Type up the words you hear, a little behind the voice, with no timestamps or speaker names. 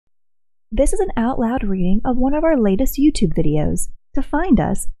This is an out loud reading of one of our latest YouTube videos. To find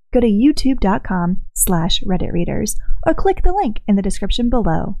us, go to youtube.com/redditreaders or click the link in the description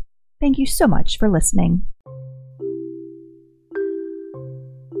below. Thank you so much for listening.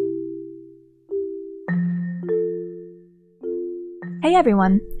 Hey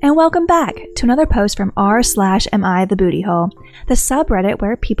everyone, and welcome back to another post from r/amIthebootyhole, the subreddit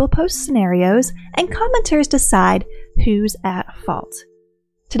where people post scenarios and commenters decide who's at fault.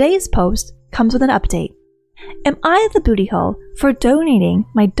 Today's post comes with an update. Am I the booty hole for donating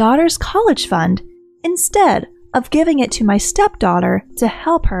my daughter's college fund instead of giving it to my stepdaughter to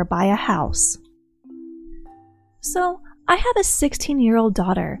help her buy a house? So, I have a 16-year-old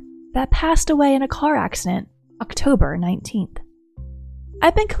daughter that passed away in a car accident October 19th.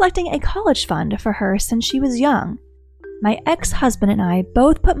 I've been collecting a college fund for her since she was young. My ex-husband and I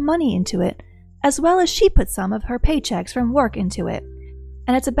both put money into it, as well as she put some of her paychecks from work into it,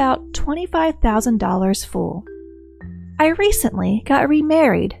 and it's about $25,000 full. I recently got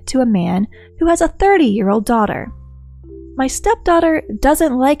remarried to a man who has a 30-year-old daughter. My stepdaughter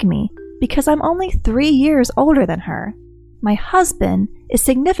doesn't like me because I'm only 3 years older than her. My husband is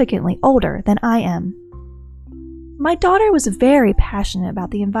significantly older than I am. My daughter was very passionate about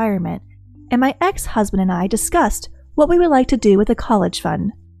the environment, and my ex-husband and I discussed what we would like to do with the college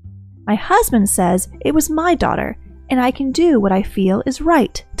fund. My husband says it was my daughter, and I can do what I feel is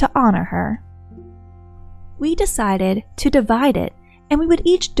right to honor her. We decided to divide it, and we would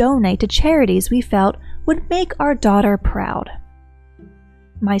each donate to charities we felt would make our daughter proud.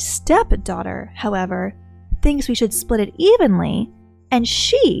 My stepdaughter, however, thinks we should split it evenly, and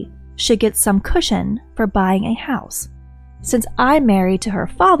she should get some cushion for buying a house, since I'm married to her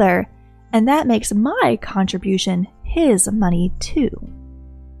father, and that makes my contribution his money too.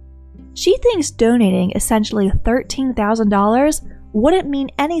 She thinks donating essentially $13,000 wouldn't mean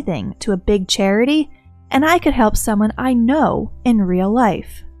anything to a big charity, and I could help someone I know in real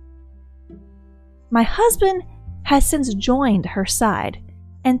life. My husband has since joined her side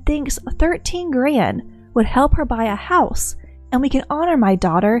and thinks $13,000 would help her buy a house, and we can honor my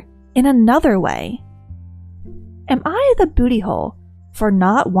daughter in another way. Am I the booty hole for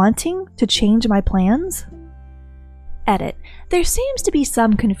not wanting to change my plans? Edit. There seems to be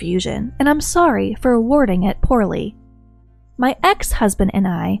some confusion, and I'm sorry for wording it poorly. My ex-husband and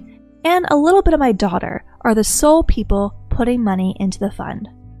I, and a little bit of my daughter, are the sole people putting money into the fund.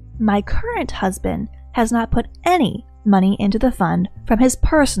 My current husband has not put any money into the fund from his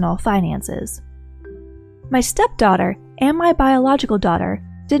personal finances. My stepdaughter and my biological daughter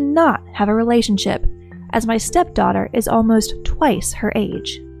did not have a relationship, as my stepdaughter is almost twice her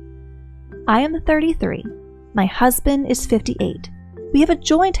age. I am 33. My husband is 58. We have a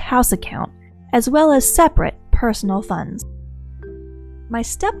joint house account, as well as separate personal funds. My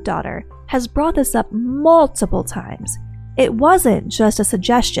stepdaughter has brought this up multiple times. It wasn't just a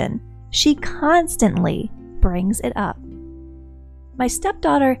suggestion. She constantly brings it up. My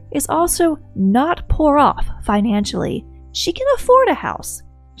stepdaughter is also not poor off financially. She can afford a house.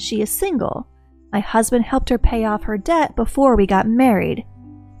 She is single. My husband helped her pay off her debt before we got married.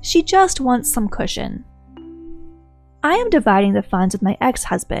 She just wants some cushion. I am dividing the funds with my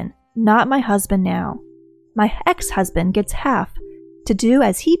ex-husband, not my husband now. My ex-husband gets half to do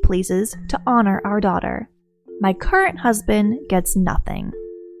as he pleases to honor our daughter. My current husband gets nothing.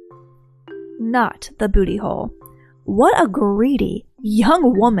 Not the booty hole. What a greedy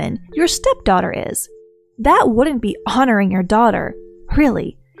young woman your stepdaughter is. That wouldn't be honoring your daughter,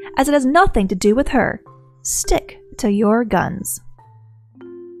 really, as it has nothing to do with her. Stick to your guns.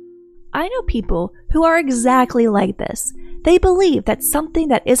 I know people who are exactly like this. They believe that something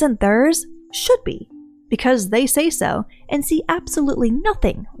that isn't theirs should be, because they say so, and see absolutely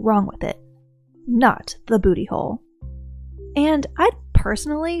nothing wrong with it. Not the booty hole. And I'd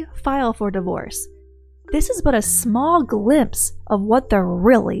personally file for divorce. This is but a small glimpse of what they're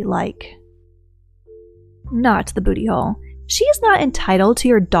really like. Not the booty hole. She is not entitled to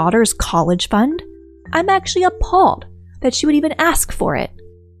your daughter's college fund. I'm actually appalled that she would even ask for it.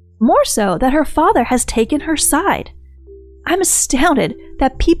 More so that her father has taken her side. I'm astounded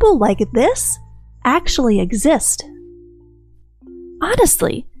that people like this actually exist.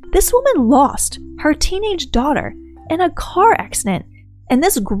 Honestly, this woman lost her teenage daughter in a car accident, and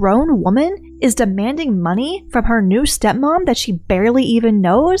this grown woman is demanding money from her new stepmom that she barely even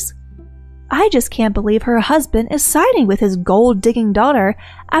knows? I just can't believe her husband is siding with his gold-digging daughter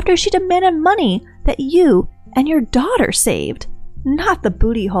after she demanded money that you and your daughter saved. Not the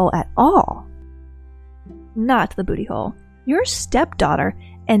booty hole at all. Not the booty hole. Your stepdaughter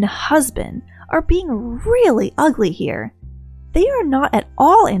and husband are being really ugly here. They are not at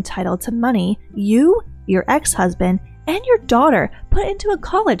all entitled to money you, your ex-husband, and your daughter put into a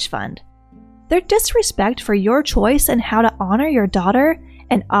college fund. Their disrespect for your choice and how to honor your daughter,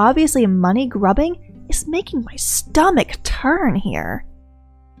 and obviously money grubbing, is making my stomach turn here.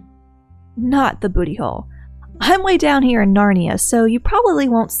 Not the booty hole. I'm way down here in Narnia, so you probably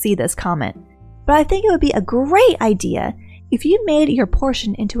won't see this comment, but I think it would be a great idea if you made your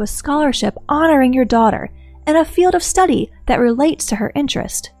portion into a scholarship honoring your daughter and a field of study that relates to her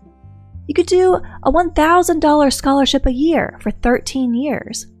interest. You could do a $1,000 scholarship a year for 13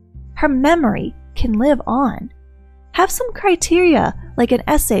 years. Her memory can live on. Have some criteria like an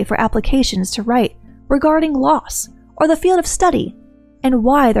essay for applications to write regarding loss or the field of study and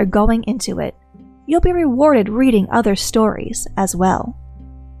why they're going into it. You'll be rewarded reading other stories as well.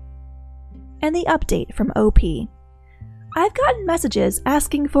 And the update from OP. I've gotten messages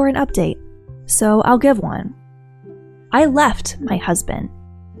asking for an update, so I'll give one. I left my husband.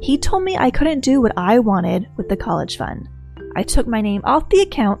 He told me I couldn't do what I wanted with the college fund. I took my name off the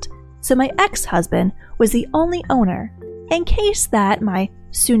account, so my ex-husband was the only owner, in case that my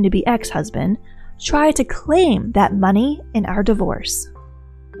soon-to-be ex-husband tried to claim that money in our divorce.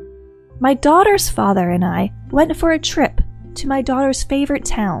 My daughter's father and I went for a trip to my daughter's favorite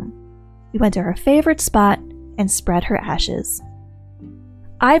town. We went to her favorite spot and spread her ashes.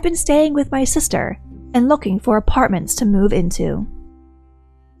 I've been staying with my sister and looking for apartments to move into.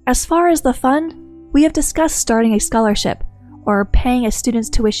 As far as the fund, we have discussed starting a scholarship or paying a student's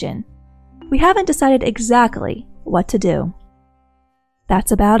tuition. We haven't decided exactly what to do.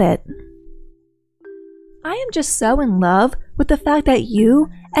 That's about it. I am just so in love with the fact that you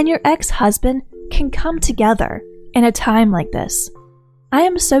and your ex-husband can come together in a time like this. I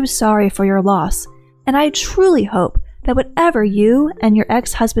am so sorry for your loss, and I truly hope that whatever you and your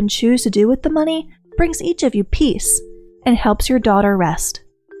ex-husband choose to do with the money brings each of you peace and helps your daughter rest,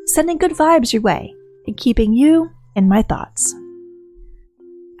 sending good vibes your way and keeping you in my thoughts.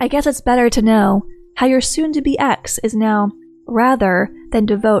 I guess it's better to know how your soon-to-be ex is now, rather than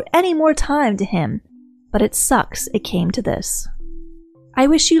devote any more time to him, but it sucks it came to this. I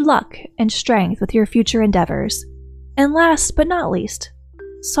wish you luck and strength with your future endeavors, and last but not least,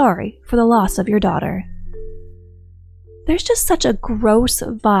 sorry for the loss of your daughter. There's just such a gross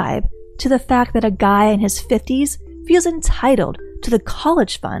vibe to the fact that a guy in his 50s feels entitled to the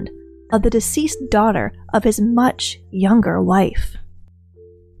college fund of the deceased daughter of his much younger wife.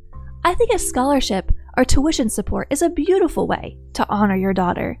 I think a scholarship or tuition support is a beautiful way to honor your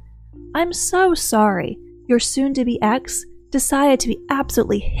daughter. I'm so sorry your soon-to-be ex decided to be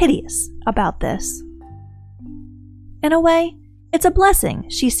absolutely hideous about this. In a way, it's a blessing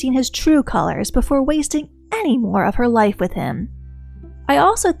she's seen his true colors before wasting any more of her life with him. I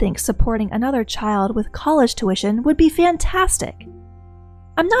also think supporting another child with college tuition would be fantastic.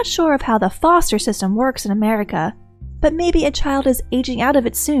 I'm not sure of how the foster system works in America, but maybe a child is aging out of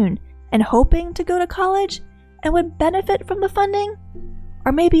it soon and hoping to go to college and would benefit from the funding?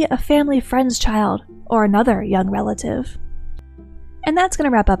 Or maybe a family friend's child or another young relative. And that's going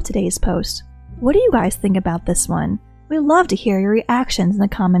to wrap up today's post. What do you guys think about this one? We'd love to hear your reactions in the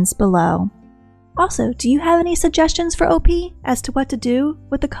comments below. Also, do you have any suggestions for OP as to what to do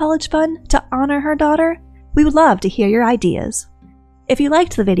with the college fund to honor her daughter? We would love to hear your ideas. If you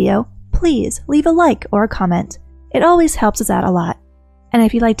liked the video, please leave a like or a comment. It always helps us out a lot. And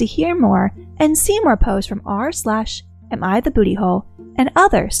if you'd like to hear more and see more posts from r/AmITheBootyHole and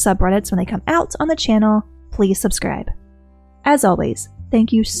other subreddits when they come out on the channel, please subscribe. As always,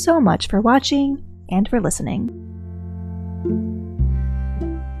 thank you so much for watching and for listening.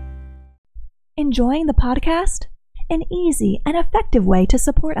 Enjoying the podcast? An easy and effective way to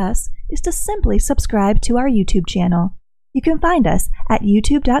support us is to simply subscribe to our YouTube channel. You can find us at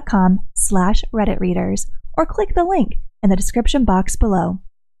youtube.com/RedditReaders or click the link in the description box below.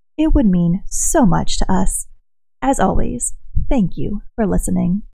 It would mean so much to us. As always, thank you for listening.